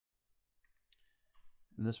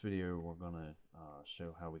In this video, we're going to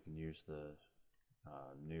show how we can use the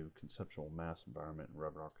new conceptual mass environment in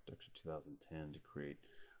Revit Architecture 2010 to create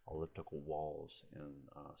elliptical walls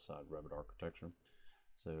inside Revit Architecture.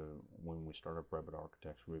 So when we start up Revit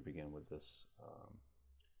Architecture, we begin with this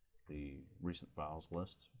the recent files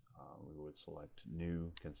list. We would select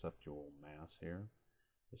new conceptual mass here.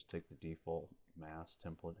 Just take the default mass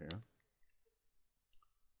template here.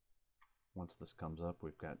 Once this comes up,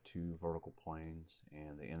 we've got two vertical planes,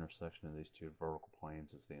 and the intersection of these two vertical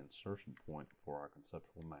planes is the insertion point for our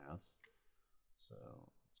conceptual mass. So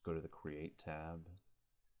let's go to the Create tab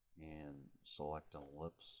and select an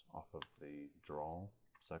ellipse off of the Draw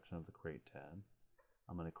section of the Create tab.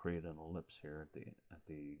 I'm going to create an ellipse here at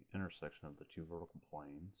the intersection of the two vertical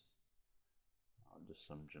planes, just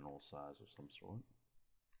some general size of some sort.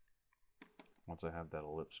 Once I have that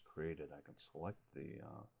ellipse created, I can select the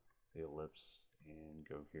ellipse and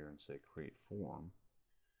go here and say create form,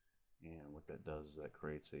 and what that does is that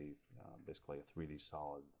creates basically a 3D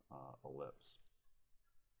solid ellipse.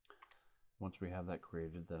 Once we have that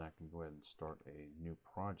created, then I can go ahead and start a new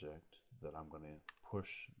project that I'm going to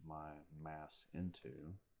push my mass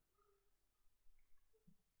into.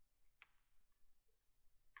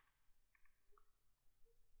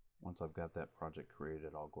 Once I've got that project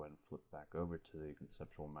created, I'll go ahead and flip back over to the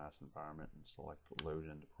conceptual mass environment and select load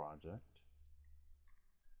into project.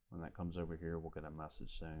 When that comes over here, we'll get a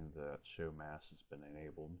message saying that show mass has been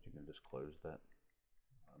enabled. You can just close that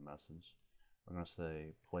message. We're going to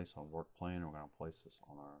say place on work plane. We're going to place this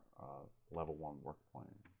on our level 1 work plane.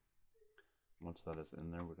 Once that is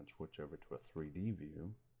in there, we can switch over to a 3D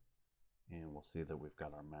view, and we'll see that we've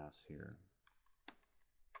got our mass here.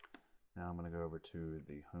 Now I'm going to go over to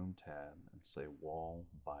the Home tab and say Wall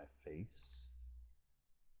by Face,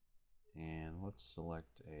 and let's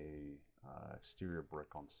select a exterior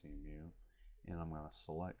brick on CMU, and I'm going to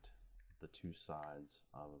select the two sides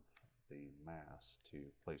of the mass to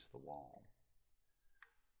place the wall.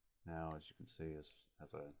 Now, as you can see,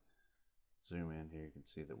 as I zoom in here, you can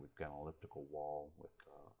see that we've got an elliptical wall with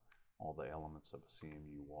all the elements of a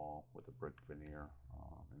CMU wall with a brick veneer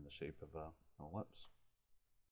in the shape of an ellipse.